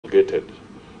promulgated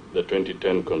the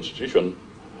 2010 Constitution,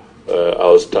 I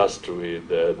was tasked with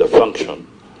the function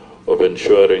of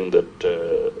ensuring that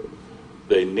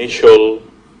the initial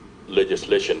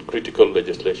legislation, critical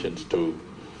legislations to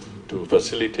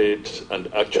facilitate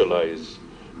and actualize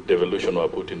devolution were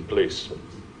put in place.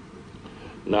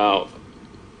 Now,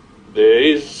 there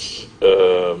is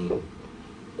the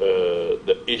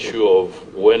issue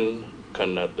of when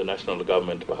can the national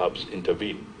government perhaps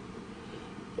intervene.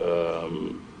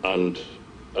 And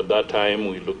at that time,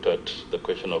 we looked at the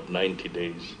question of 90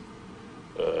 days,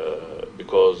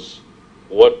 because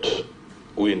what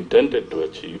we intended to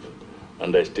achieve,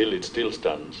 and it still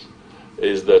stands,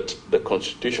 is that the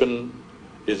Constitution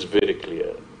is very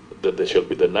clear that there shall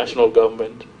be the national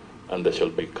government and there shall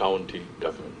be county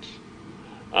governments.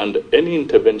 And any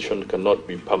intervention cannot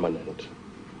be permanent.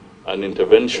 An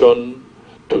intervention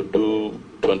to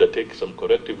undertake some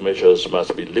corrective measures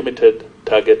must be limited,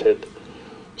 targeted,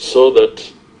 so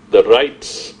that the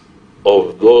rights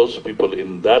of those people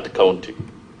in that county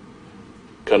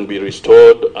can be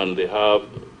restored and they have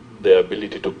the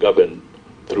ability to govern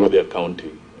through their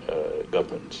county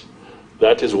governments.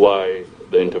 That is why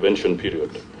the intervention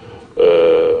period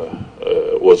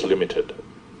was limited.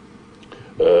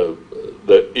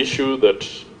 The issue that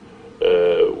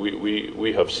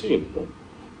we have seen,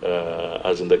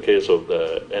 as in the case of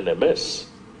the NMS,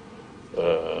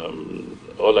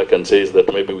 all I can say is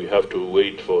that maybe we have to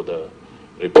wait for the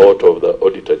report of the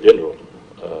Auditor General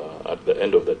at the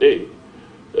end of the day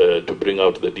to bring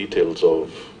out the details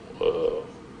of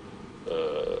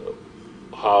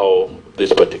how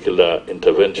this particular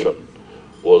intervention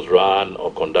was run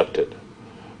or conducted.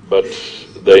 But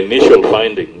the initial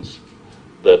findings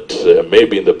that may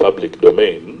be in the public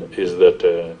domain is that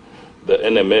the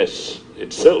NMS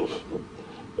itself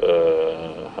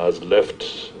has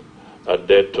left a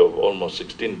debt of almost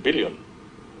 16 billion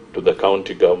to the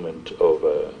county government of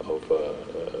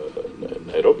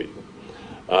Nairobi.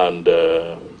 And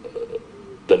the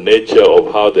nature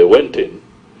of how they went in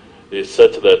is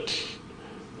such that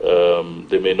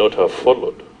they may not have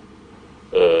followed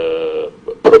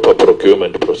proper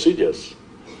procurement procedures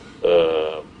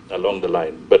along the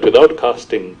line. But without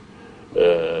casting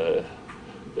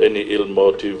any ill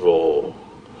motive or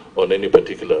on any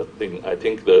particular thing, I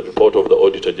think the report of the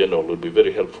Auditor General will be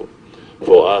very helpful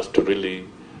for us to really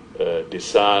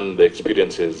discern the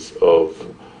experiences of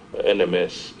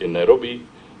NMS in Nairobi,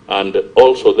 and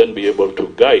also then be able to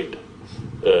guide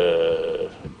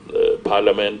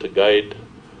Parliament, guide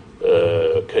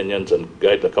Kenyans, and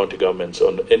guide the county governments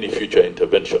on any future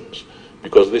interventions,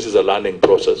 because this is a learning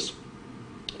process.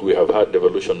 We have had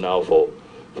devolution now for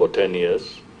 10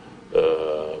 years.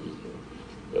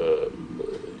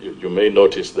 You may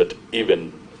notice that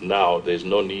even now there is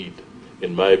no need,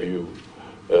 in my view,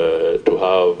 to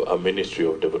have a Ministry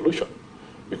of Devolution,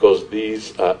 because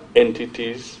these are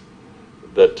entities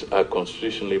that are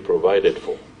constitutionally provided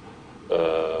for,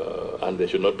 and they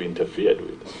should not be interfered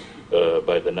with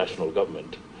by the national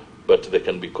government, but there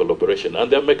can be collaboration,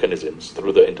 and there are mechanisms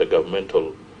through the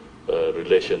intergovernmental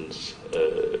relations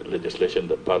legislation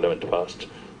that Parliament passed.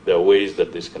 There are ways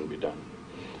that this can be done.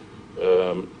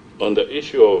 On the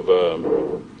issue of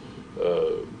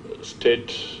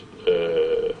state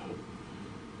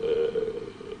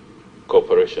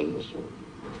corporations,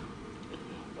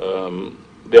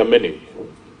 there are many.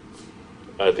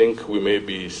 I think we may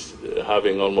be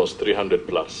having almost 300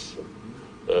 plus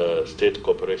state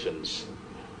corporations.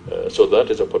 So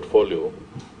that is a portfolio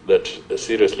that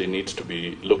seriously needs to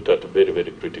be looked at very,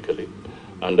 very critically.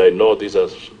 And I know this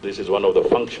is one of the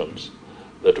functions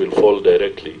that will fall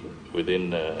directly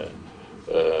within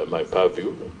my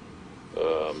purview.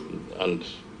 And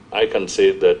I can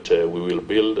say that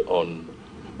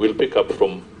we'll pick up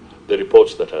from the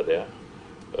reports that are there.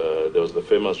 There was the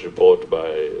famous report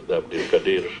by the Abdul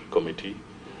Kadir Committee.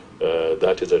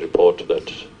 That is a report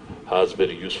that has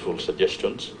very useful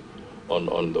suggestions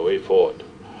on the way forward.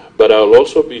 But I'll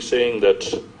also be saying that,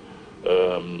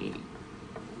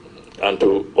 and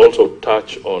to also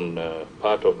touch on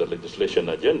part of the legislation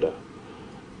agenda,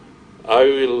 I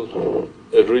will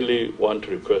really want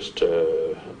to request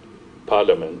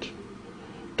Parliament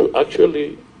to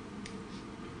actually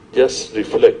just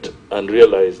reflect and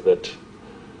realize that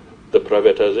the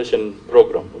privatization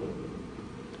program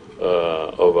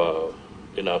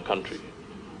in our country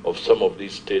of some of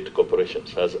these state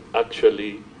corporations has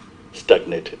actually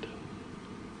stagnated.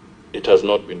 It has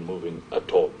not been moving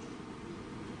at all.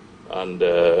 And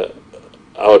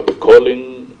I would be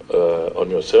calling on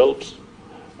yourselves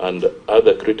and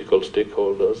other critical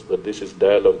stakeholders that this is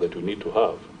dialogue that we need to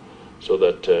have, so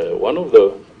that one of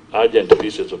the urgent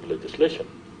pieces of legislation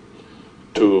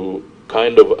to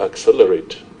kind of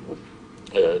accelerate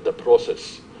the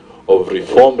process of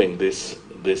reforming these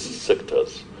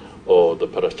sectors or the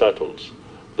parastatals,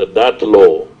 that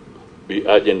law be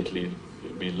urgently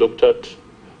be looked at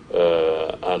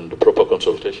and proper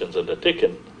consultations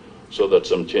undertaken so that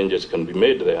some changes can be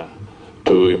made there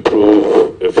to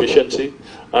improve efficiency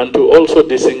and to also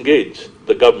disengage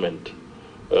the government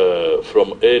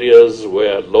from areas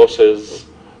where losses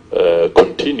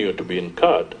continue to be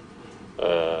incurred,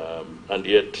 and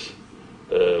yet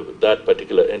that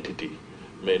particular entity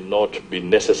may not be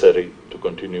necessary to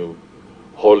continue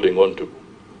holding on to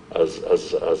as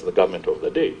the government of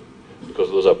the day, because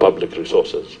those are public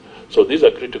resources. So these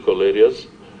are critical areas.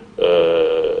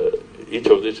 Each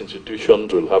of these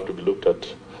institutions will have to be looked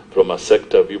at from a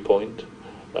sector viewpoint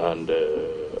and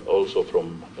also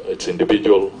from its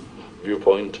individual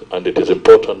viewpoint, and it is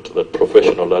important that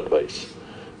professional advice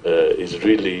is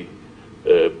really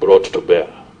brought to bear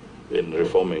in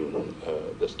reforming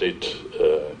the state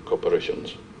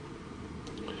corporations.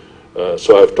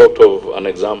 So I've talked of an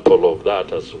example of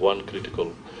that as one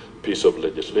critical piece of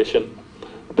legislation.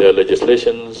 There are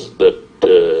legislations that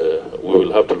we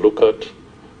will have to look at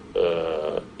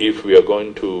if we are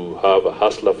going to have a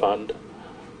hustler fund.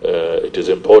 It is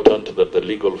important that the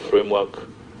legal framework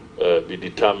be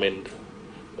determined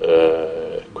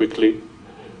quickly.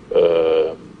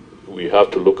 We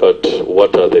have to look at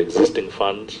what are the existing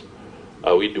funds.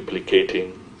 Are we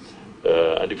duplicating?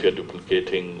 And if you're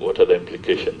duplicating, what are the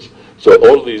implications? So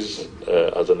all these,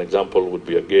 as an example, would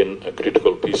be again a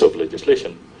critical piece of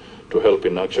legislation to help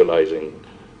in actualizing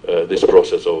this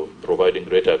process of providing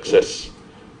greater access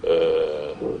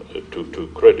to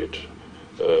credit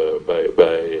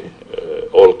by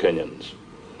all Kenyans.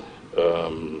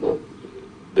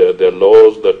 There are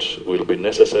laws that will be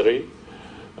necessary,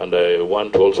 and I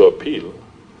want to also appeal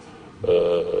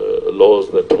laws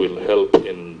that will help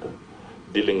in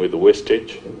dealing with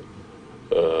wastage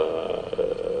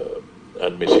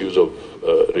and misuse of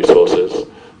resources.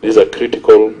 These are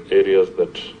critical areas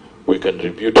that we can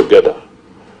review together,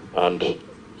 and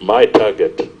my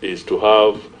target is to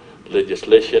have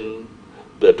legislation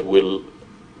that will,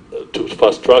 to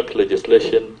fast-track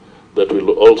legislation that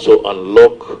will also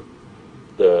unlock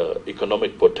the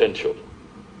economic potential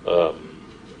of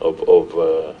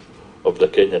the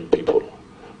Kenyan people,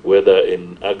 whether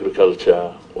in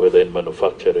agriculture, whether in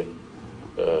manufacturing,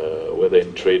 whether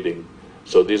in trading.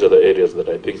 So these are the areas that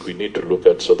I think we need to look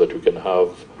at so that we can have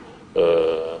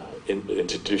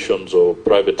institutions or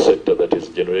private sector that is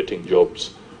generating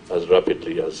jobs as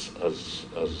rapidly as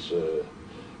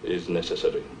is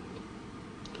necessary.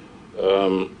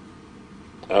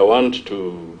 I want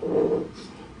to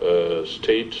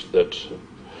state that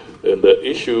in the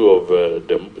issue of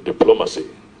diplomacy,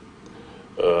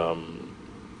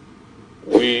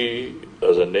 we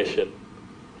as a nation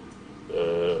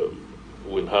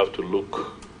will have to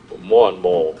look more and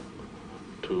more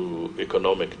to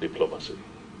economic diplomacy.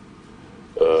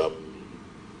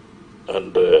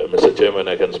 Mr. Chairman,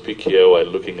 I can speak here while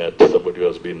looking at somebody who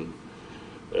has been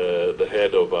the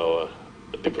head of our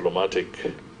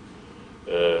diplomatic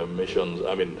missions,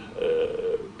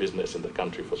 business in the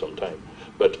country for some time.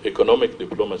 But economic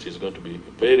diplomacy is going to be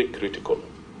very critical.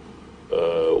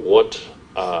 What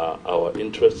are our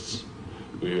interests?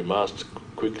 We must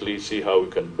quickly see how we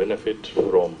can benefit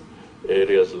from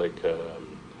areas like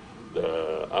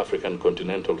the African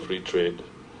Continental Free Trade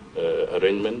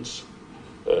arrangements.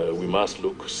 We must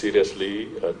look seriously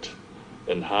at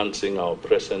enhancing our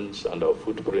presence and our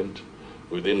footprint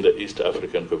within the East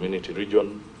African Community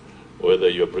region, whether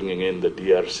you're bringing in the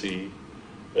DRC,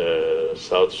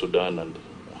 South Sudan, and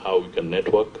how we can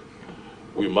network.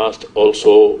 We must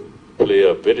also play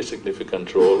a very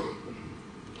significant role,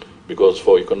 because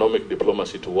for economic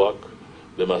diplomacy to work,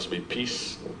 there must be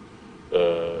peace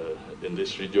in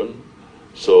this region.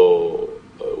 So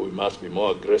we must be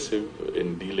more aggressive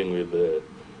in dealing with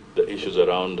the issues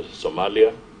around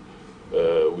Somalia.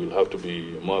 We'll have to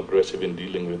be more aggressive in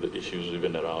dealing with the issues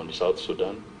even around South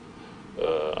Sudan.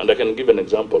 And I can give an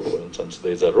example. For instance,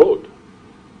 there's a road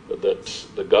that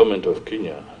the government of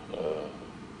Kenya,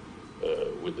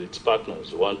 with its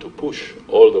partners, want to push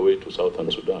all the way to Southern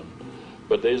Sudan.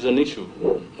 But there is an issue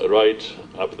right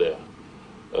up there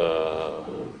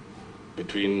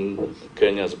between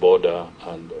Kenya's border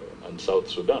and South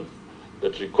Sudan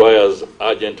that requires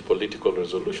urgent political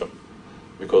resolution,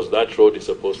 because that road is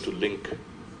supposed to link.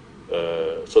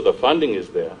 So the funding is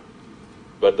there,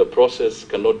 but the process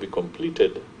cannot be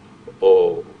completed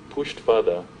or pushed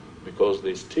further because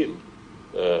there's still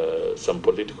some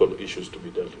political issues to be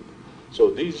dealt with. So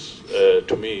these,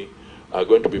 to me, are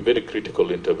going to be very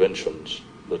critical interventions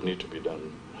that need to be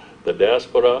done. The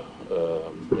diaspora,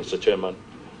 Mr. Chairman,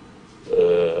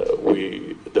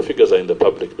 the figures are in the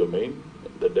public domain.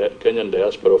 The Kenyan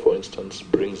diaspora, for instance,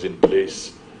 brings in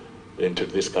place into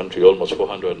this country almost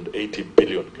 480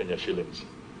 billion Kenya shillings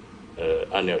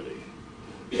annually.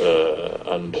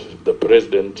 And the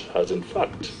president has, in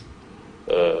fact,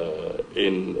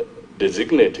 in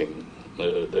designating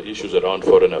the issues around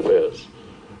foreign affairs,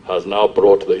 has now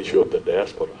brought the issue of the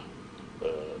diaspora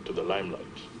to the limelight,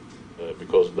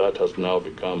 because that has now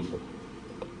become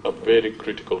a very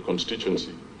critical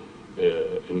constituency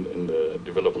in the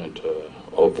development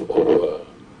of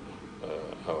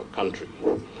our country.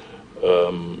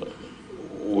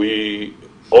 We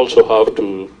also have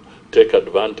to take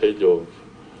advantage of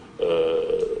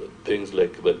things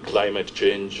like the climate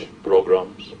change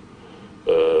programs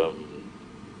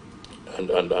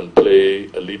and play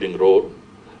a leading role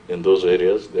in those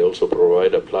areas. They also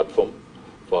provide a platform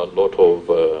for a lot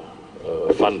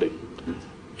of funding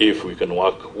if we can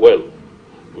work well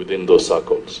within those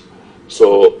circles.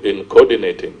 So in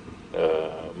coordinating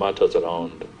matters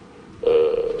around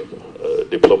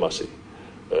diplomacy,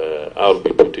 I'll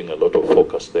be putting a lot of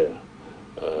focus there,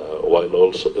 while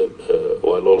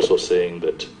also saying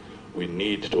that we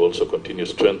need to also continue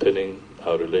strengthening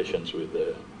our relations with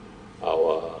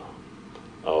our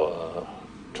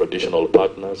traditional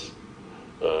partners,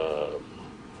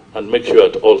 and make sure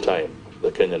at all times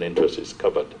the Kenyan interest is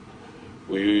covered.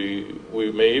 We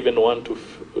may even want to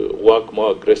work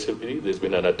more aggressively. There's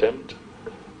been an attempt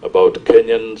about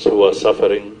Kenyans who are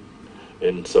suffering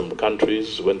in some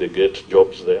countries when they get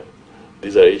jobs there.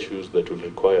 These are issues that will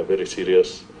require very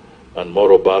serious and more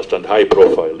robust and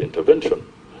high-profile intervention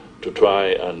to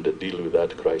try and deal with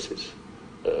that crisis,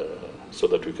 so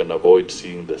that we can avoid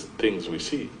seeing the things we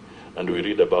see and we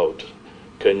read about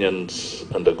Kenyans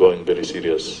undergoing very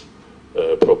serious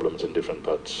problems in different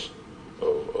parts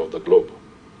of the globe.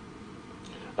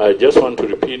 I just want to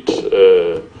repeat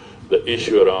the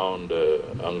issue around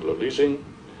Anglo leasing.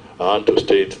 I want to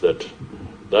state that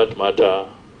that matter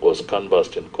was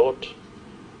canvassed in court.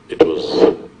 It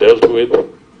was dealt with.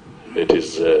 It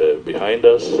is behind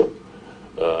us.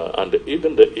 And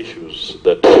even the issues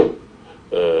that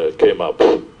came up,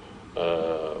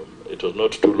 it was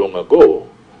not too long ago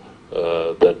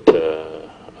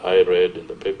that I read in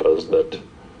the papers that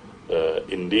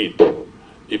indeed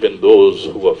even those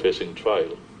who were facing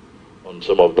trial on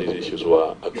some of these issues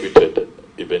were acquitted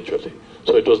eventually.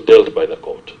 So it was dealt by the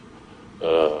court.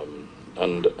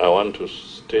 And I want to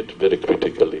state very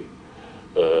critically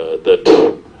that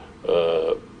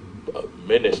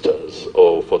ministers,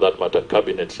 or for that matter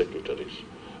cabinet secretaries,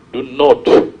 do not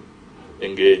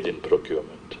engage in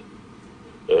procurement.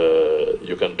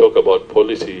 You can talk about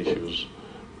policy issues,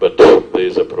 but there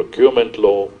is a procurement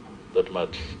law that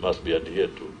must be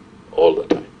adhered to all the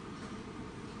time.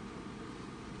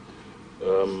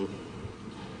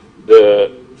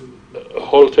 The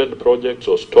halted projects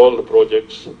or stalled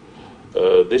projects,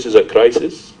 this is a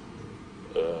crisis,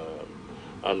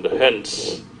 and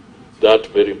hence that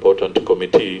very important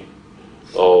committee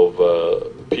of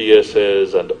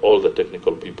PSS and all the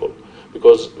technical people,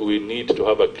 because we need to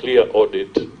have a clear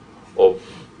audit of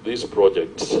these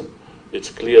projects. It's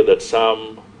clear that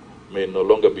some may no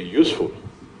longer be useful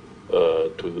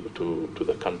to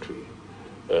the country,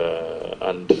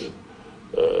 and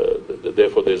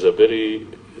therefore there's a very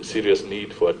serious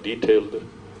need for a detailed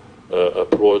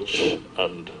approach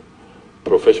and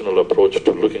professional approach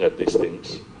to looking at these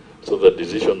things, so that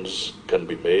decisions can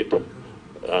be made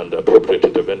and appropriate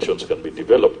interventions can be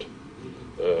developed.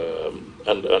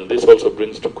 And this also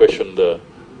brings to question the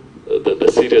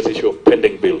serious issue of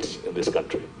pending bills in this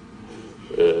country,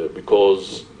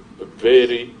 because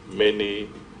very many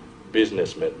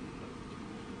businessmen,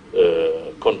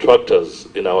 contractors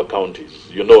in our counties,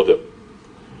 you know them,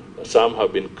 some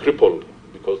have been crippled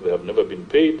because they have never been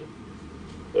paid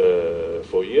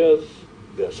for years.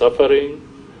 They are suffering.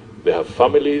 They have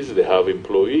families, they have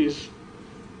employees,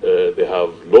 they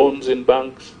have loans in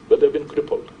banks, but they've been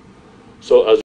crippled. So as